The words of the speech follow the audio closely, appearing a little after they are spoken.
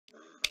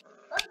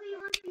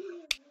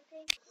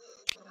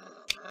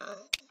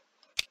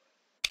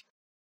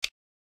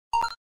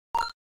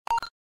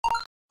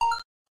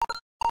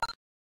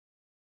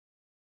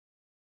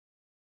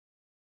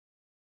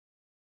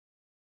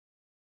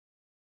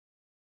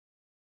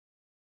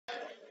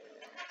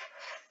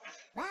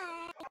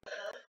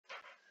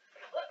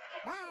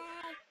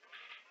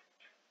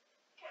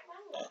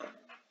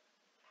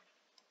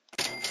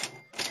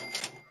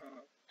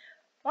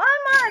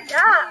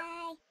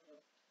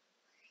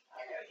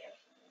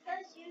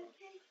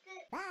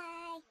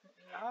Bye.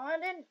 No, I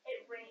didn't.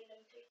 It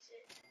random picks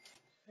it.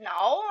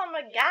 No, I'm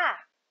a guy.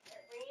 It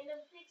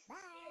random picks Bye. it.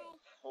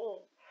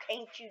 Oh,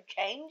 can't you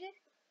change it?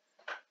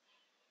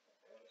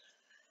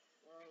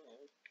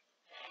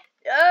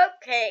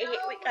 Okay,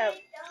 here we go.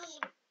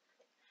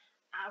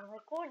 I'm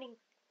recording.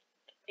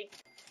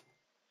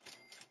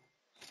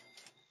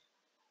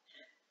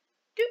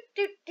 Do,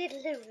 do, do, do,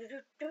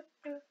 do, do,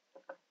 do.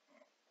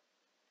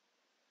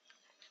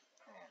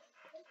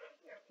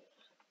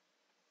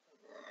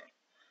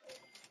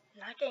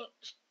 I can't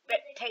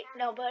spectate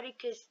nobody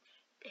because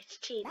it's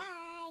cheating.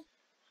 Bye.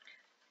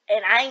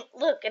 And I ain't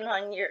looking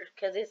on yours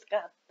because it's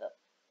got the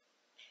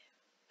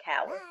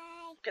tower.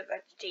 Bye. Because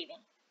that's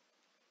cheating.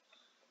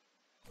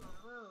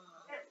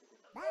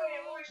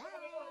 Bye.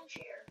 Somebody's on a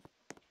chair.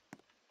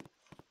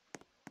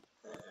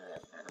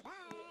 Bye.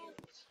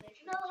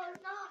 No,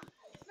 it's not.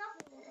 It's not.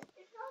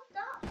 It's not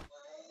that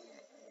way.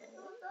 It's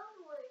not that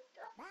way.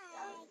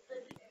 Bye.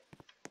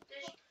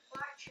 This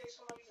black chair,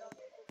 somebody's up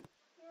in it.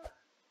 Yeah.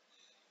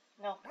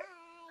 No. Bye.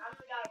 I'm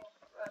the guy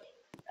running.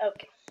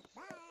 Okay.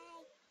 Bye.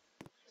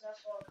 Because I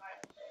saw a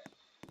guy up there.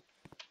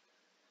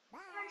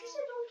 Bye. I just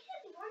said don't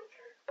get me,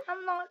 Riker.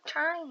 I'm not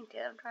trying to.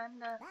 I'm trying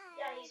to.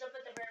 Yeah, he's up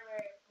at the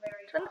very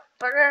Trying to top.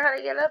 figure out how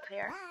to get up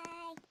here.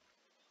 Bye.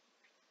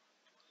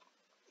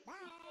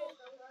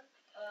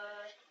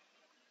 Bye.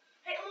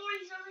 Hey, Lord,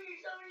 he's over here.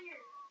 He's over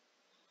here.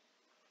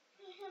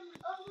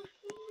 Over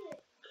here.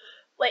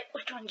 Wait,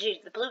 which one's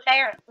you? The blue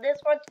hair? This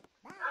one?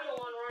 I'm the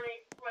one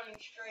running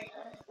straight.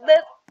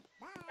 This?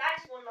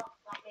 That's one,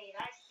 not me.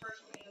 That's the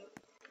person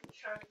who's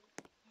trying to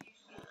use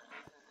me.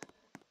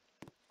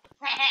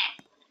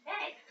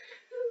 Hey.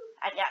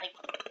 I got him.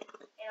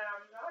 And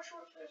I'm not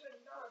sure if there's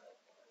another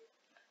one.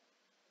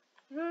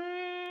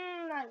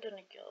 I'm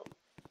gonna go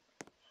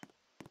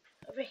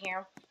over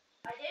here.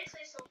 I did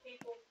see some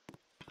people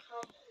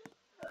come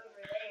over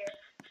there.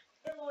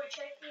 Hey, Lloyd,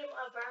 check him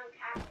a brown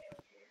cafe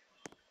over here.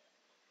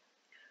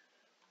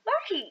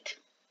 Right.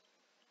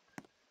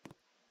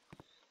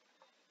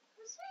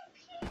 There's three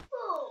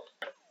people.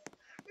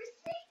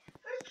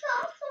 There's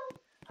also.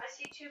 I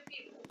see two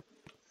people.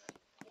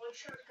 One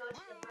should go to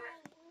the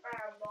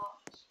brown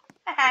box.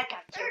 I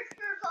got you.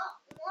 There's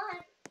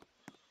one.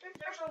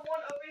 There's a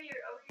one over here,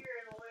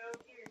 and a one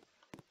over here.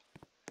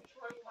 There's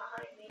one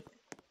behind me.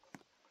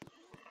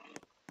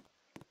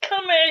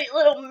 Come here, you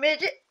little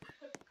midget.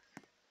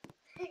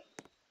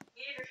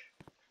 Get her.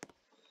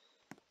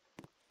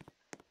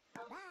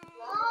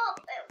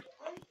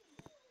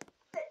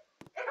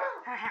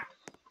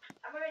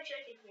 I'm gonna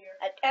check in here.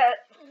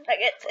 I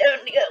get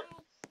seven to go.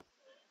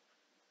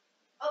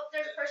 Oh,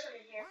 there's a person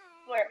in here.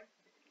 Where?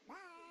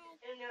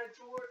 In the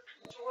drawer,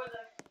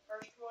 the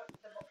first one,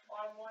 the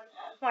bottom one.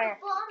 Where?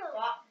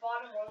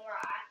 Bottom one where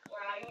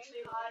I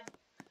usually hide.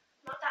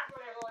 Not that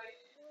one, Emily.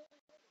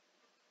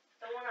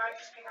 The one I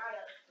just came out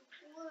of.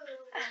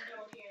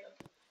 Down here,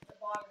 the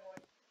bottom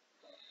one.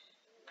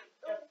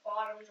 The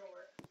bottom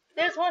drawer.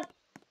 There's one.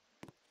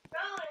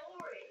 No,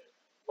 Lori.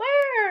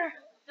 Where?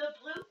 The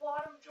blue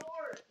bottom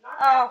drawer. Not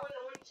Oh. that one,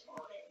 the one you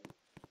spawned in.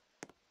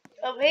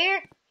 Over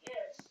here?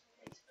 Yes.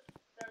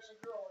 There's a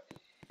girl in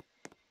it.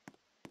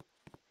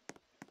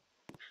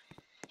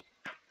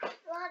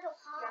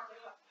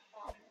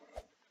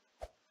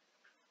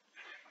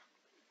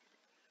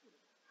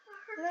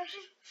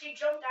 She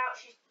jumped out.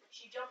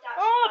 She jumped out.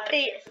 Oh,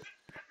 peace.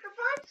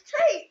 Provide the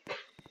tape.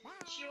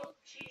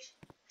 She's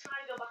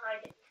trying to go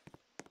behind it.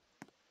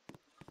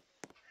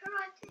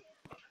 Provide the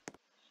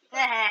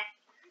Nah.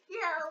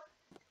 Yeah.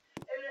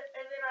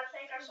 And then I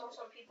think I saw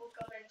some people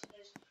come into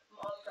this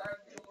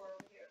garden door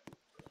over here.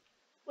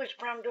 Which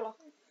brown door?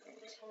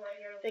 This one right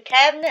here. The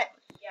cabinet.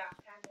 Yeah,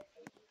 cabinet.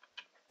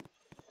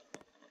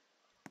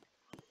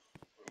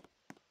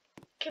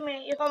 Come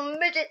here, you little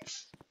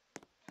midgets.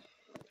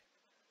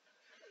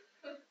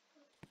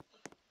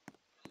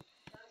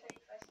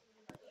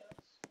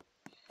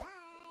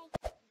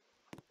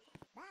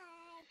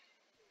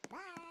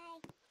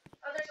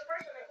 Oh, there's a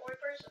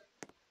person,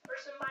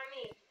 person by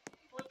me,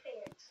 blue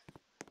pants,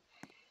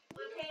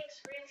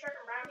 green shirt,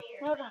 and brown hair.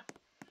 Hold on.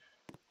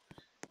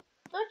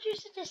 Thought you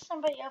said there's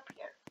somebody up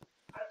here.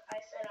 I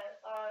said I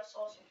thought I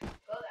saw some people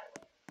go that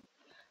way.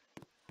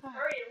 Huh.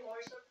 Hurry,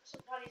 Lord,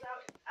 somebody's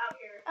out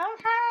here. I'm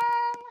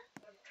trying.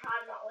 I'm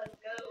trying not to let him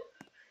go.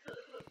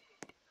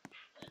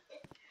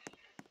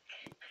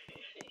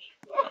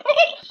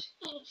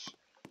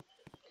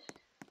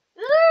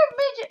 Little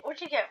midget,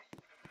 where'd you go?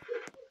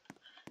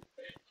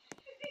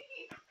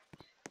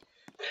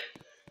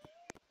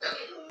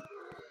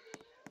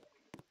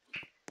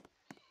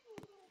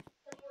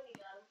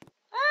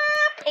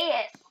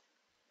 Piss.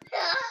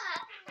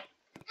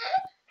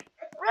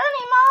 Run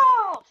him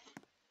off.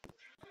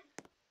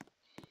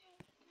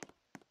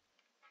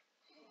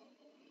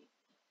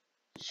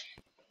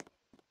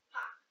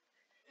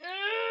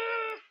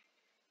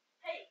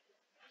 Hey,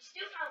 you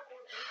still found 4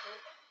 people.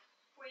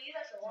 For you,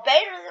 that's a lot.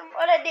 Better than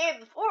what I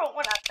did before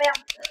when I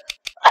found.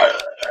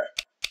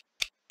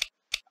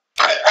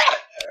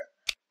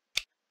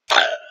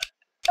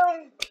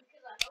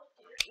 Because I helped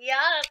you.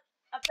 Yeah,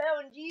 I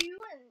found you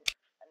and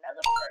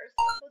another person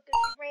because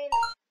you ran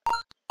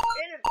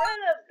in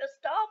front of them to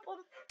stop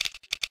them.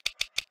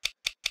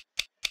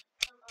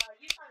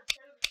 You found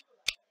 7 people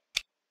that way.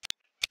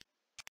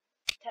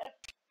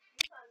 You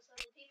found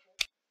 7 people.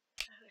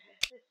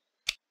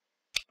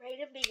 Wait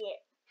a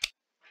minute.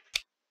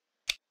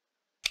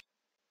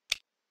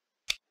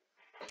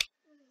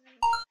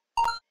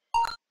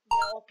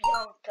 No,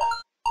 Bianca.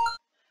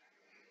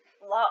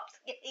 Lots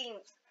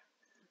games.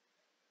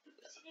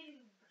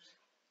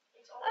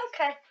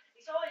 Okay.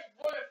 It's always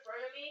one in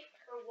front of me,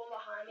 or one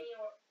behind me,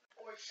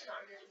 or it's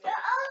not just me.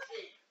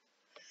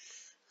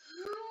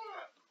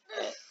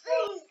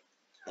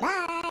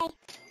 Bye.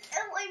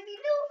 And let me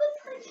know the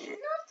place,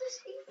 not the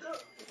sink.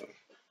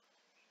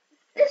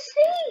 The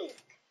sink.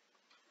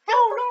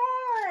 Hold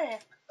on.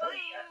 Oh,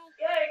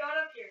 yeah, I got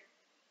up here.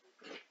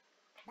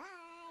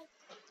 Bye.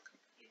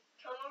 You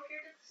come over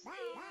here to the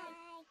sink.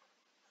 Bye.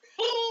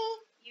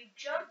 You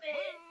jump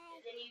in,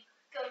 and then you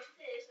go to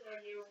this, and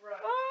then you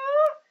run.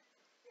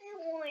 I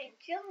want to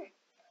jump.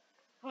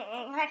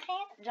 I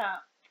can't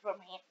jump from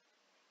here.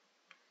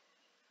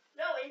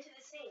 No, into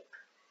the sink.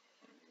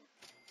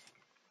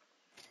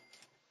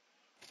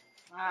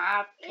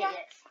 Ah, piss.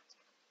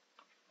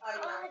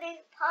 Potty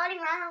mouth. Potty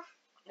mouth.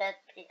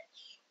 That's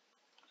piss.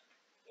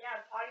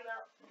 Yeah, potty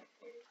mouth.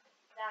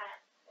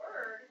 That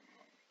word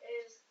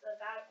is the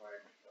bad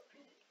word for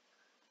pee.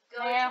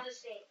 Go Yeah. to the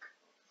sink.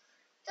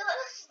 The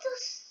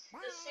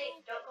The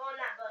sink. Don't go on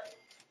that button.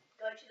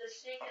 Go to the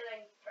sink and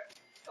then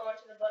go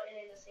onto the button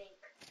in the sink.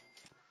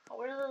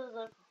 Where's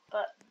the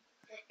button?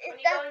 When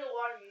you go in the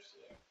water, you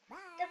see it.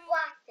 The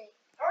black thing.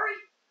 Hurry!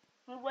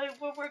 Wait,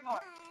 where we're going?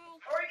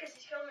 Hurry, because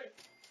he's coming.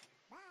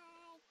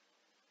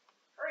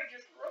 Hurry,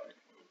 just run.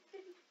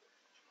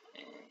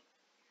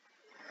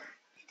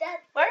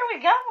 Where are we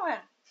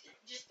going?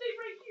 Just stay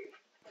right here.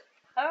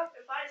 Huh?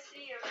 If I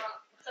see him,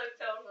 so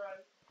don't run.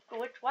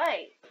 Which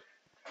way?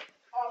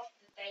 Off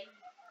the thing.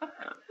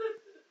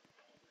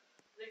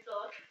 The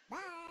clock.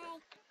 Bye.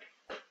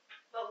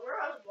 But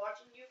where I was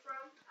watching you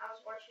from, I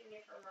was watching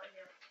you from right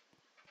here.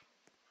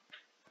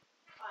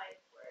 Hi,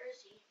 where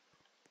is he?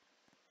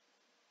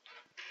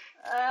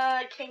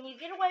 Can you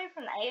get away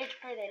from the edge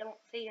where they don't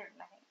see your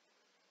name?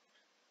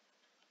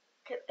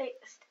 Could they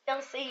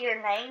still see your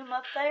name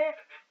up there?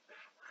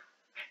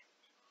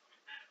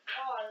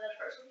 Oh, the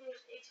person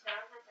who's eats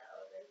down at the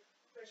oven.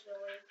 There's no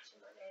way to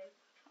see my name.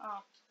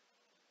 Oh.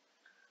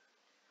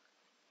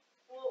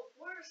 Well,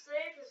 we're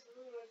safe as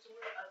long as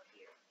we're up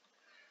here.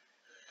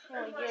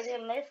 Can we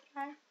get in this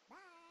time?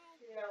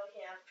 No, we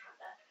can't have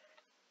that.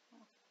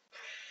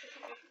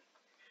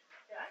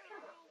 Yeah,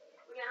 come on.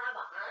 We're gonna have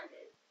behind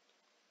it.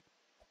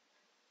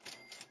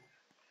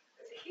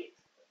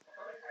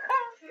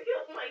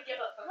 Oh my god.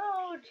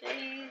 Oh,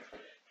 jeez.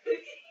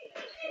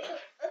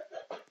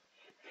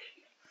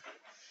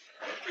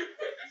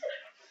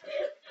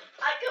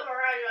 I come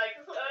around, you're like,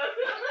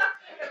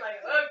 I'm like,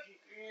 okay,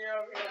 you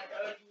know, we're like,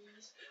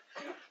 okies.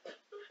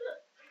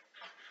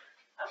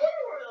 I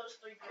wonder where those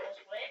 3 girls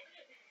went.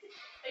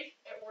 They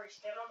were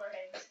standing on their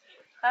heads.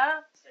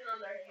 Huh? Standing on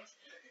their heads.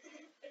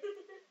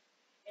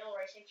 Don't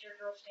worry, 6-year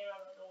girls stand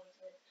on those ones'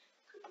 heads.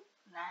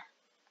 Nah.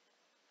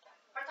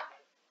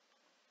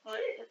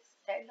 It's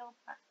stand on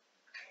my...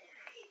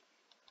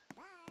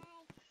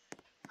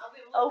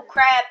 Oh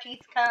crap,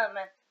 he's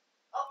coming.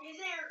 Oh, he's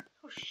here.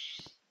 Oh,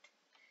 shh.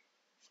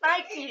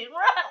 Snipey,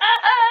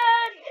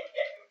 run!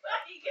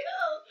 Where'd he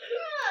go?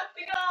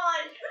 Be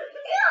gone.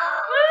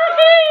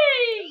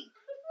 Whee!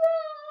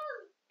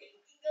 Be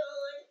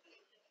gone.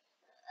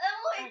 I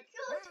want to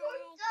go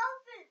towards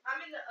Dolphin.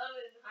 I'm in the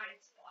oven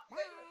hiding spot.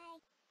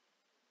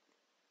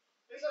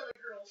 There's other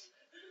girls.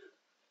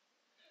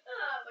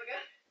 Oh my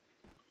god.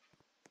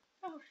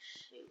 Oh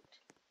shoot.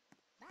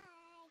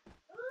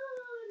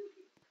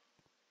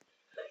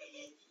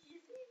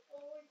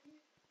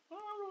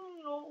 Oh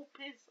no,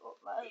 piss on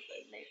my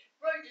face.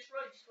 Run, just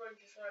run, just run,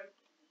 just run.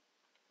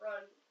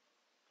 Run.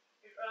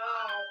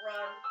 Oh,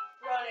 run.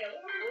 Run it.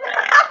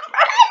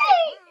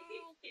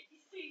 He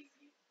sees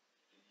you.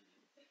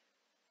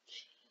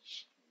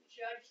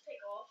 Should I just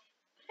take off?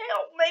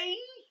 Help me!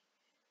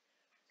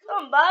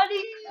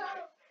 Somebody!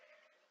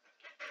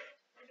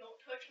 Don't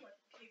touch my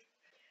computer.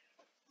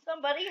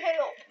 Somebody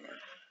help!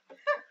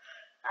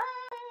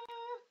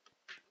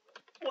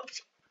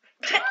 Whoops.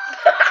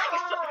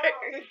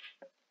 Backfired.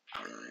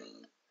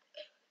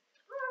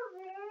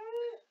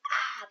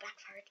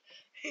 Backfired.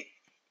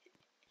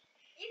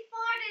 You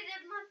farted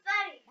in my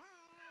face.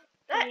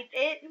 You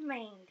didn't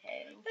mean to.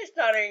 It's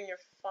not in your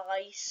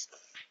face.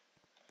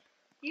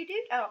 You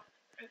did. Oh,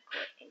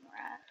 recording,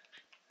 right?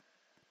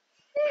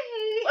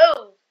 Whoa.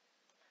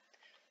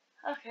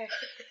 Okay.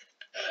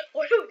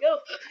 Where do we go?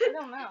 I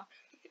don't know.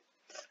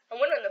 I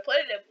went on the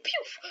plane and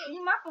pew.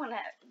 You might want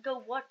to go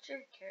watch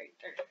your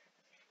character.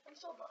 I'm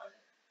so mad.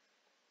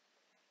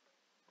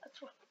 That's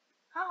what.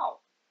 Oh.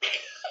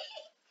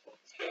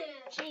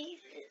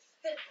 Jesus.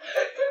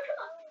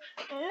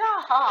 No.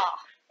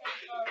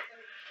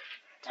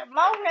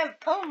 Timon and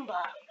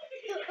Pumbaa.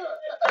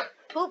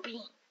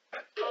 Pooping.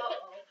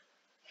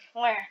 Uh-oh.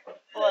 Where?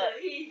 What?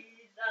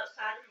 He's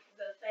outside of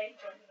the thing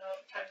jumping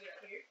up, trying to get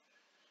up here.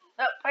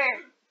 Up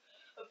where?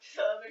 Up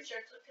to make sure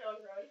it's tail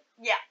run.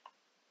 Yeah.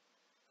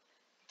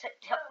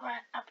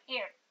 Right up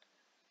here.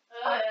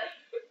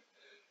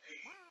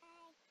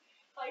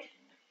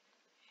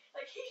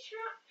 Like he's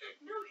trying.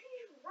 No,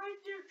 he's right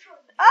there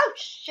trying to. Oh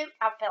shoot!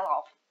 I fell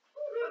off.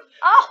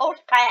 Oh,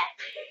 Pat.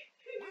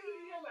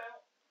 I'm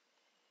out.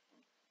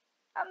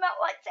 I'm not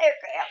like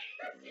aircraft.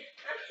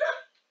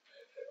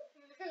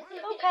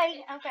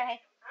 Okay. I'm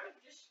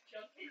just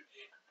jumping.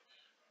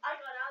 I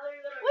got out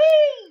there.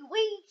 Then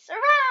We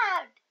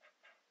survived.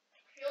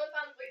 we only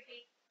found 3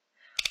 feet.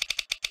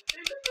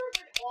 Remember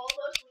when all of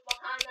us was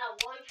behind that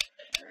one?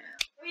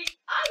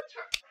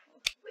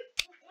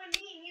 When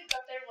me and you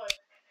got there, like,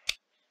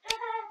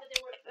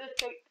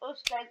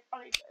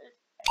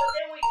 but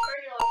then we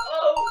turned like,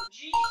 oh,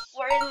 jeez.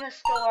 We're in the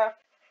store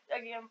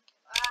again.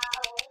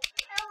 Wow.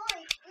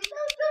 Emily, we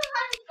don't know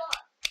how to go.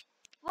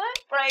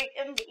 Let's break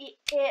and eat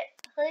it,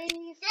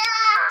 please. Yeah.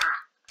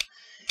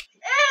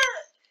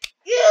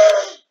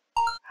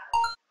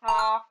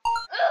 Aw,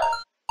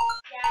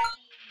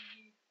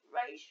 Daddy.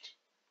 right.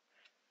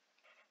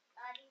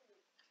 Bye.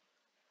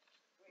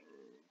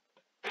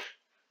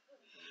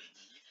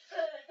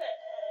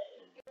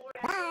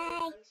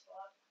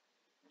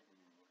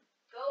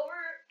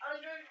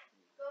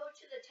 Go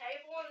to the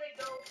table and then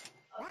go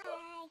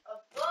Bye.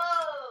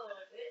 above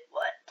it.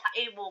 What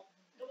table?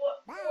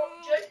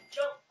 Just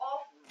jump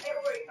off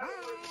every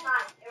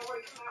side.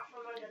 Every come out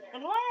from under there.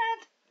 What?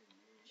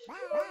 Just go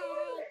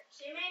over there.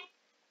 See me?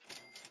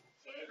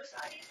 See me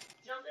beside you?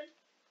 Jumping?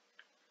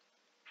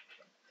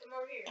 Come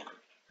over here.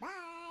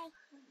 Bye.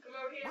 Come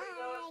over here and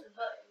go to the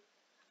button.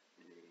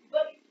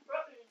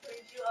 Button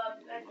brings you up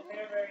at the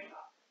very, very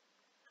top.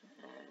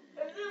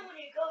 And then when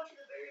you go to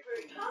the very,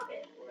 very top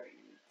end,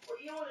 what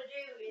you want to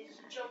do is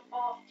jump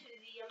off to the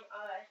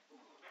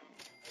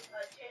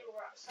table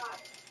right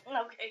beside it.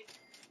 Okay.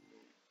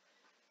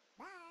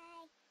 Bye.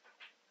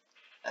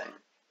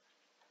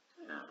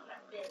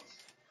 Like this.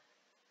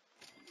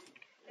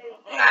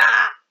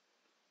 Ah,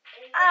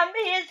 And I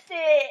missed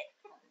it.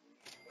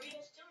 or you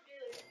can still do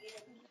it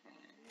again.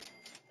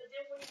 But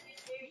then when you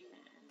get there,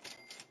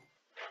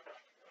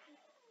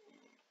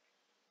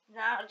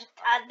 No, just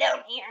hide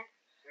down here.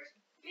 there's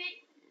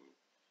big.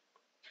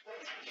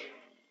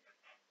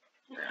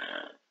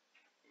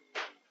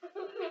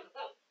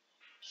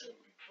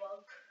 Stupid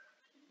bug.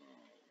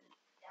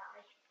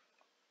 Die.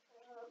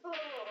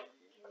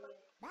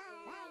 Bye.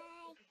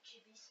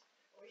 Jibbies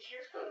over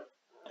here.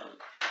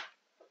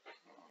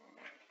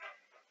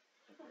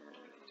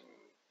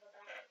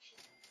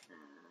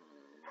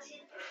 I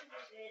see the person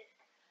who's it.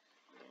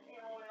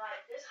 And we're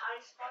like, this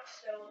hiding spot's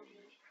so OP.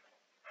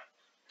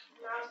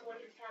 And I was the one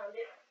who found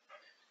it.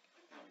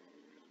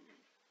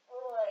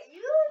 Oh,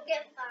 you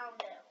get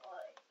found it,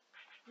 boy.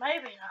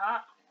 Maybe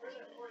not. Where's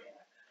it for you?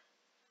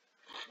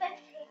 That's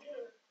me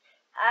too.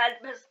 I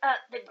missed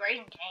the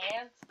green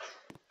cans.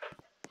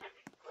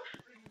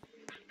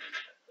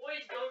 Boy,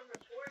 he's going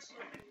towards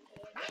you.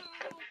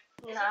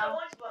 Is it the No.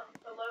 ones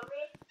below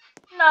me?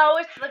 No,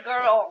 it's the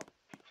girl.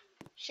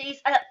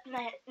 She's up in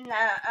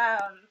the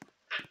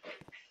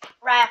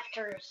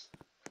rafters.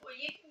 Well,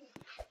 you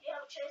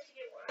have a chance to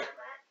get where I'm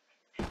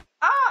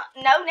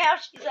at. No, now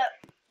she's up.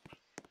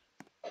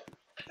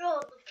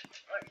 Oh,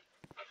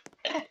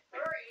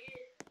 hurry.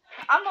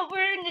 I'm over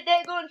in the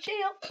daggone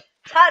shield.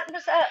 It's hiding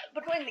us up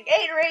between the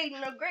Gatorade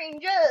and the green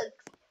jugs.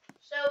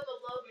 So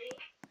below me.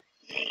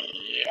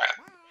 Yeah.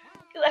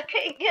 Cause I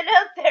can't get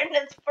up there, and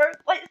that's the first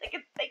place I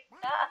can think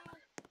of.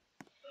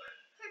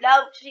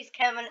 No, she's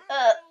coming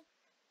up.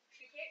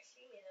 She can't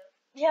see me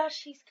though. Yeah,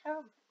 she's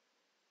coming.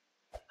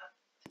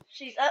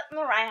 She's up in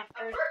the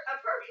rafters.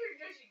 I've heard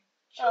her just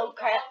Oh jump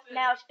crap! off and-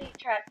 Now she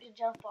tried to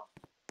jump off.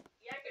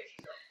 Yeah, because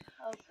she's up.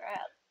 Oh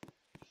crap!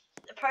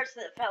 The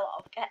person that fell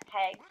off got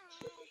tagged.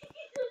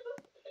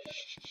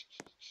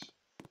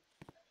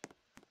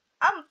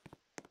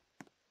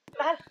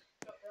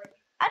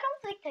 I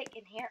don't think they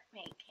can hear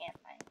me, can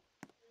they?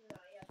 No,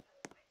 yeah.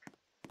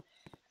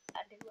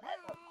 I do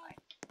have a mic,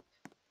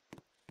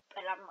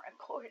 but I'm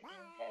recording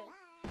too.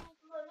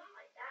 Well, not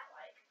like that,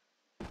 like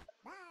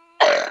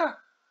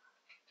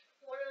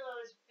one of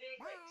those big,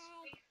 like,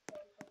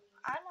 speakerphone things.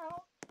 I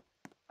know.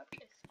 I'm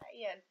just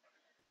saying.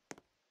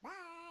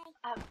 Bye.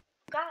 I've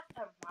got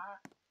a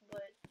mic,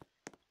 but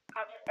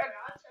I'll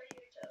tell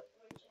you to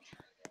when to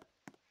try to go.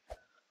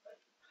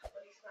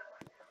 But he's not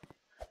right now.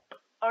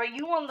 are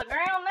you on the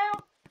ground now?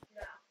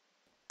 No.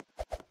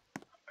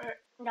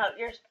 No,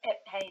 you're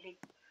spectating.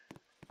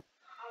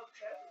 I'll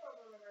check if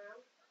I'm on the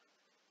ground.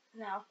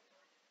 No.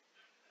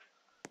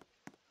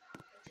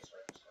 Just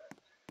wait this way.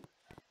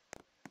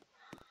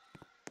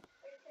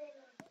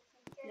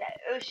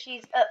 No,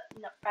 she's up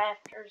in the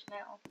rafters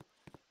now.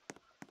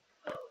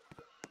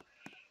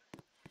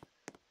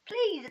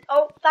 Please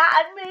don't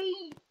find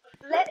me.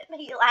 Let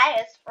me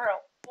last for a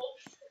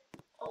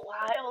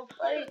while,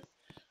 please.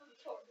 I'm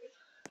sorry.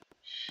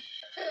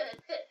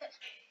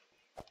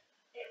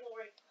 Hey,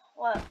 Lori,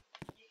 What?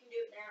 you can do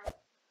it now.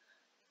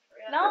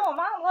 No,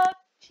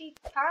 she's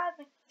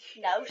fine.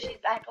 No, she's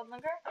back on the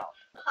ground.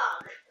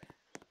 Hug.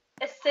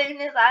 As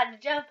soon as I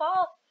jump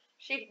off,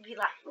 she'd be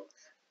like,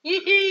 hee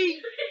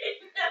hee.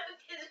 No,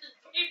 because there's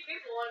 3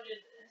 people under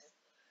this.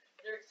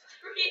 There's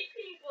 3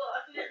 people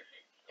under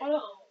this.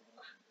 Oh.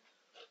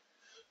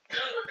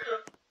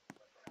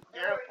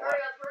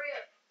 Hurry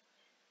up.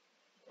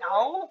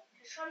 No.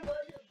 Just trying to go to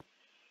the...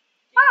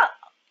 Oh,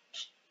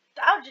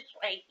 I'll just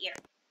wait here.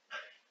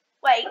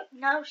 Wait,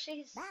 no,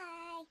 she's...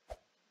 Bye.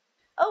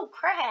 Oh,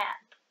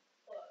 crap.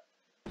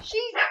 What?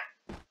 She's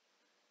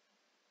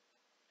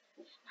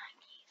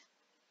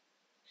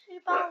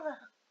by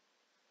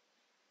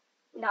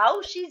the...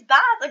 No, she's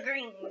by the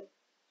green.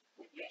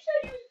 You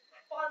said you was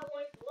by the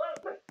one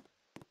below.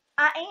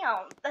 I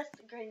am. That's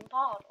the green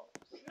bottles.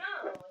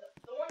 No,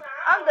 the one that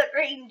I'm the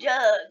green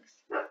jugs.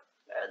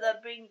 Or the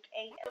green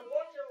can. The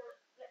ones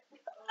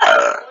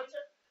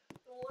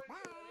over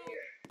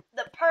there.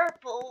 The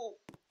purple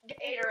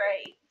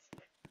Gatorades.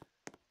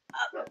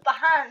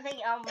 Behind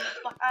me, I'm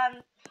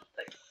behind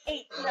the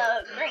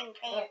green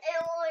can.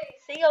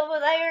 See over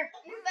there?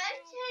 Your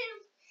best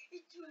chance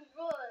is to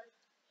run.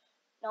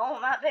 No,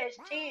 my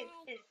best chance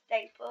is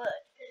stay put.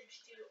 Because you're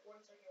still at 1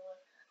 second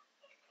left.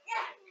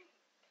 Yeah.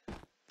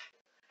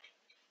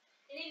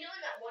 And you know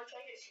in that 1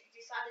 second she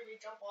decided to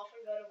jump off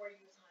and go to where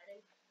you was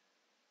hiding?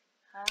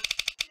 Huh?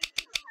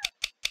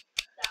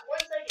 That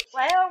 1 second she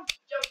Well,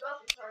 jumped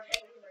off and started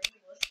heading where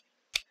you was.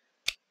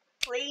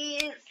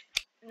 please.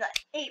 No,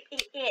 it.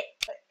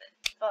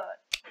 Fun.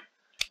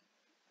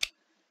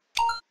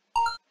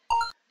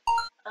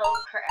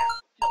 Oh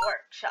crap! The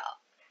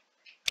workshop.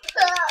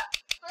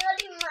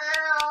 Potty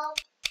mouth.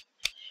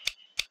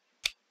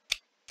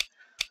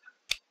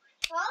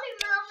 Potty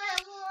mouth,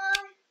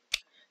 everyone.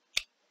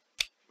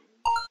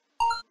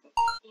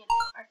 You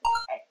know,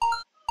 okay.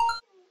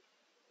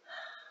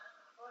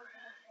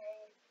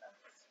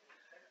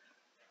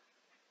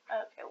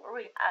 Okay, where are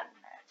we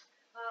hiding at?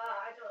 I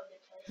know a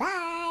good place.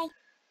 Bye.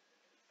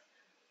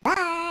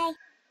 Bye.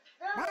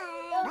 No, Bye.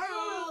 no, Bye.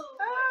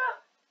 Ah,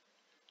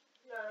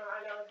 no,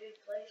 I know a good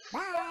place.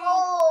 Bye. The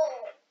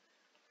hole.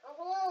 The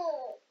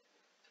hole.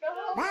 The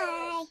hole.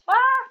 Bye.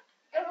 what?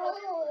 The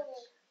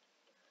hole.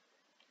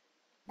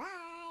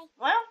 Bye.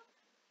 Well,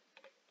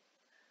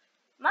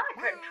 my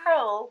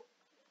control.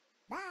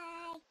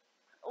 Bye.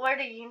 Where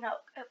do you know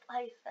a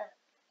place at?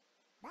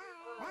 Bye.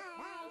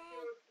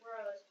 Where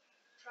I was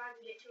trying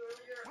to get to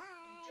earlier,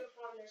 you jump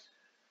on this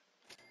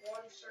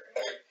one certain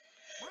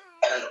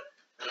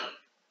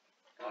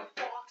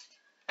box.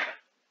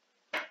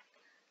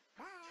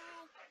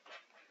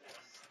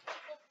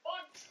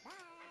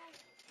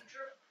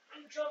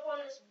 You jump on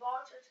this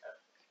box.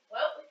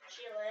 Well,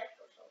 she left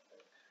or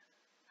something.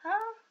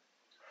 Huh?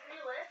 She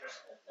left or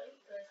something.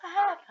 What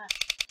happened?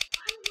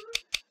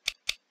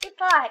 It's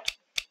like,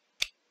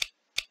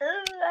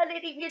 I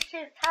didn't even get a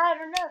chance to hide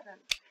or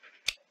nothing.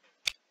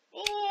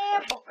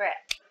 Yeah,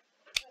 bullcrap.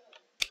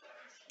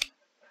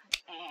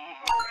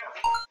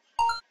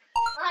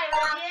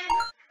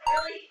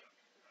 Really?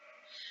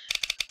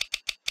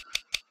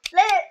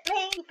 Let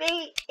me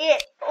be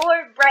it or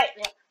break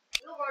it.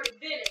 You've already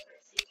been it,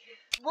 Missy.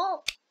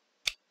 Well,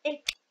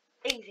 it's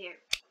easier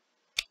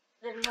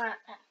than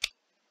nothing.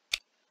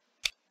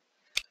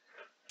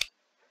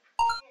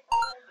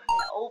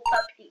 No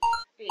puppy.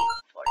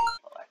 44.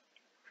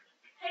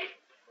 Hey,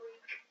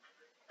 freak.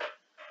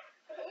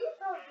 Hey,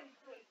 puppy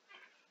freak.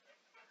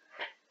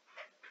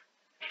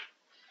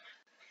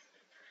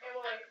 Hey,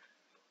 wait.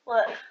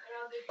 What? Another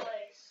good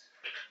place.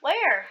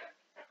 Where?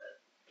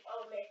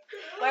 Oh, me.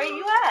 Where are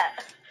you at?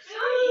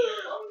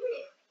 Oh, me.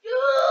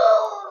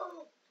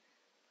 No!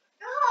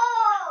 No!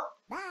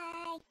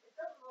 Bye.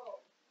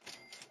 No.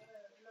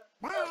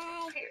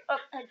 Bye. Here,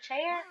 up a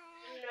chair?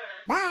 No.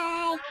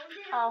 Bye.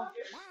 Oh.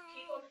 Just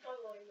keep on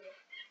following me.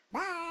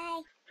 Bye.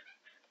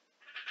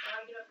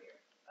 Now get up here.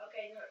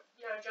 Okay,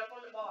 now jump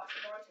on the box.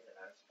 The box is a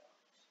bounce box.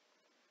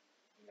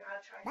 Now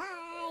try to get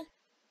Bye. up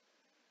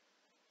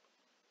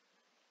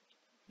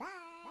Bye. Bye.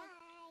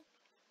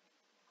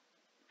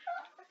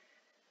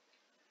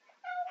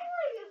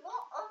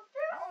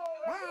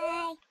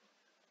 there.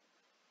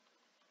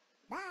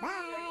 Bye.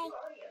 You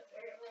already up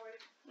there, Roy.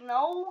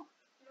 No.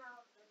 No.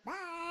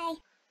 Bye.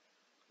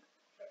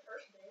 The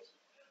first days.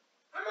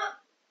 I'm up.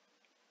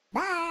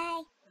 Bye.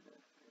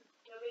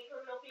 You want me to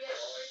come help you out,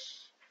 Roy?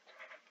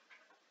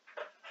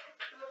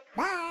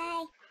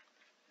 Bye.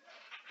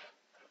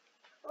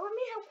 Let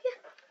me help you.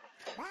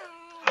 Bye.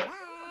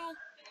 Bye.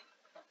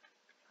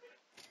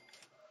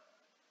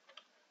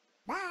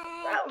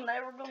 Bye. I'm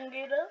never gonna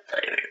get up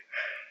there.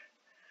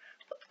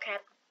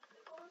 Cap.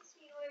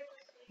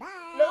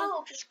 Bye.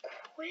 No, just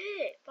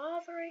quit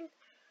bothering.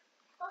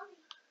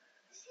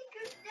 The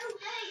secret's still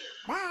there.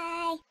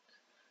 Bye.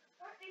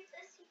 That means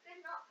the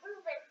secret's not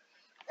moving.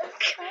 The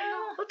secret's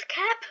not. What's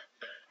Cap?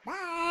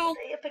 Bye.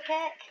 Yep, a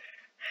cat.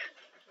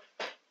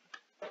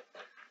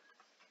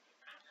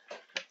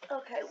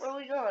 Okay, where are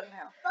we going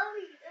now?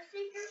 Bobby, the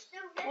secret's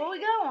still there. Where are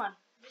we going?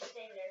 Just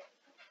stay there.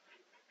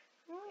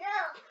 Hmm?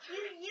 No,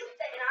 you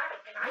stay.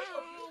 And I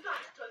told you not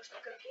to touch the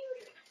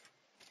computer.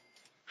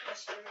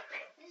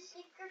 The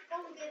secret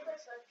gonna give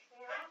us a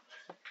chance.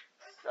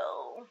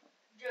 So,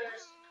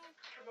 just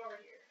come over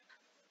here.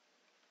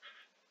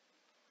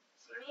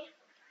 See me?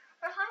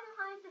 We're hiding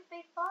behind the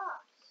big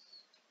box.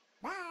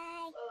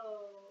 Bye.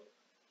 Oh.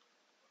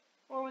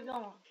 Where are we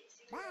going?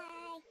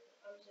 Bye.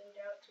 I'm zoomed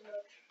out too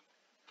much.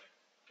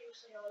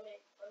 Seriously, let me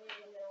zoom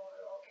in a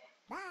little. Okay.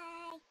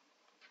 Bye.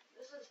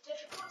 This is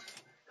difficult.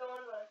 Go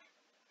on the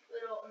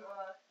little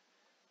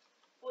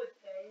wood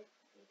thing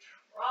and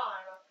try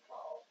not to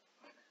fall.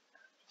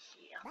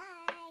 Yeah.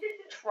 Bye.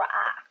 Try.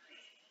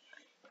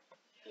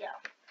 Yeah.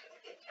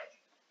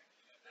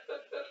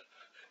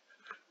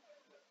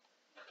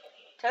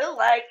 Too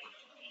late.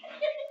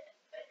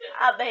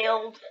 I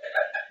bailed.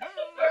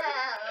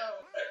 Wow.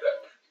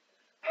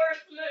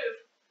 First move.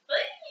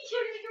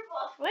 You're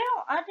off.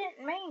 Well, I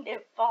didn't mean to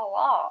fall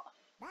off.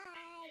 Bye.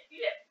 You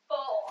didn't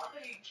fall off.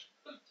 You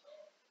jumped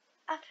off.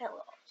 I fell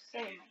off. Sue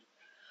me.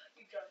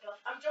 You jumped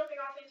off. I'm jumping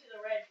off into the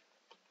red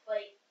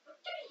plate.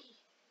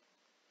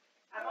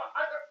 I'm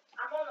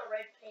on the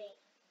red paint.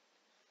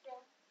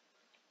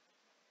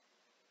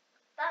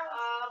 That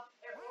was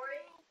Ori,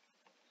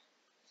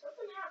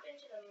 something happened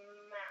to the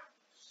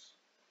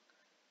mouse.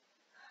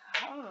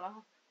 I don't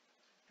know.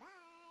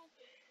 Bye.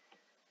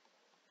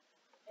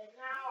 And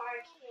now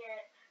I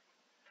can't.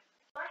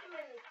 Like I'm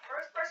in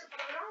first person,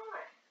 but I'm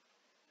not.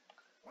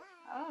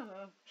 I don't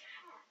know.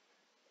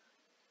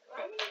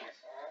 What did you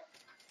say?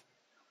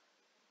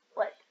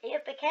 What?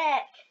 Hit the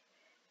cat.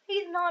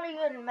 He's not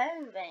even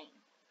moving.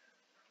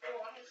 Oh,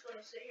 I'm just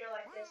gonna sit here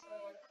like this and I'm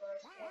gonna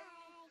close it.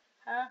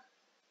 Huh?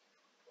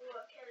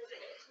 Look,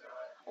 it's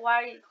not. Why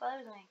are you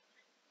closing?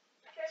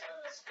 Because of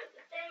the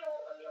stupid thing, it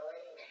won't let me do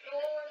anything. It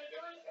won't let me do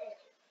anything.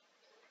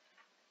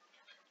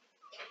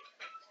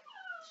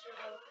 So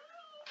then,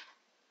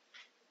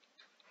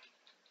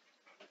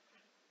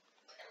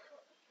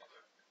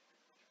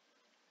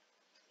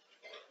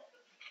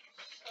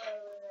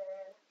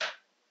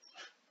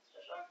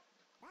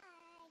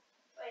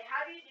 wait,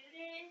 how do you do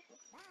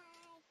this?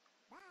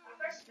 I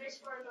press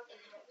spacebar and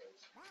nothing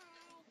happens.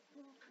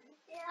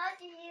 yeah, how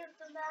do you use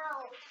the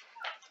mouse?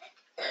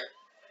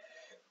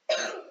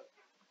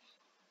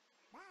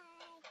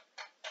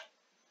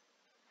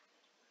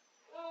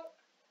 Well,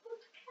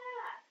 what's a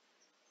cat?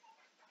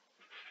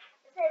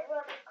 Is it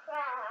with a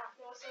crab?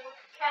 No, so what's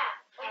a cat?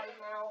 Potty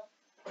mouth.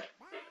 What's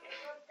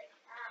the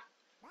cat?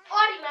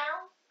 Potty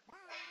mouth.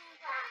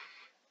 Cat.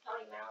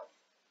 Potty mouth.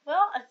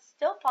 Well, it's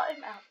still potty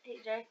mouth,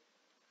 TJ.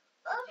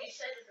 You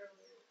said it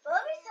earlier.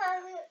 Let me tell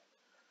you.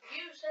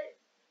 You said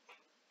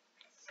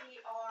CRAP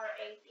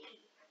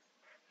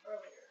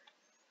earlier.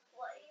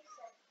 What you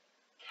said.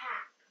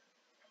 Cat.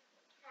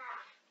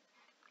 Cat.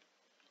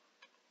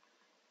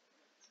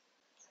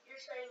 You're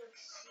saying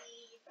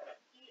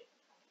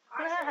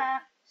I Uh-huh.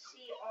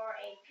 said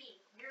CRAP.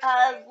 You're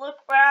saying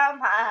Look where I'm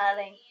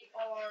hiding.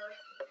 ERAP.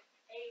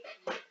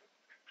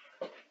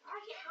 I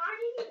can't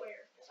hide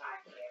anywhere because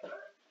I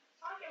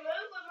can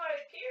move with my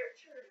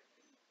character.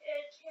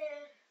 It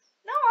can.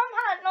 No, I'm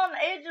hiding on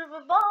the edge of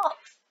a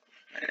box.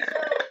 So,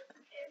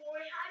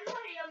 how do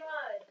I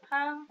mud?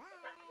 Huh?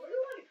 What do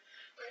I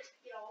press to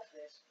get off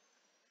this?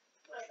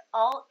 Like,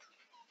 Alt.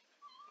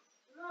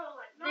 no,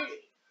 like, not Did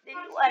you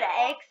not want to get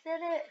off.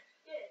 exit it?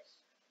 Yes.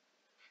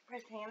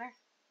 Press enter.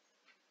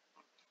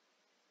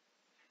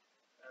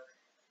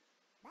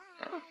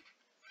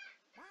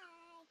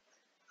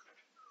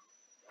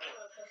 I'm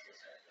gonna post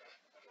this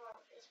on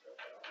Facebook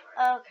and all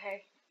that. Okay.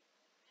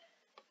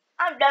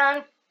 I'm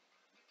done.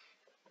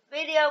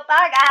 Video.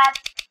 Bye,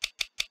 guys.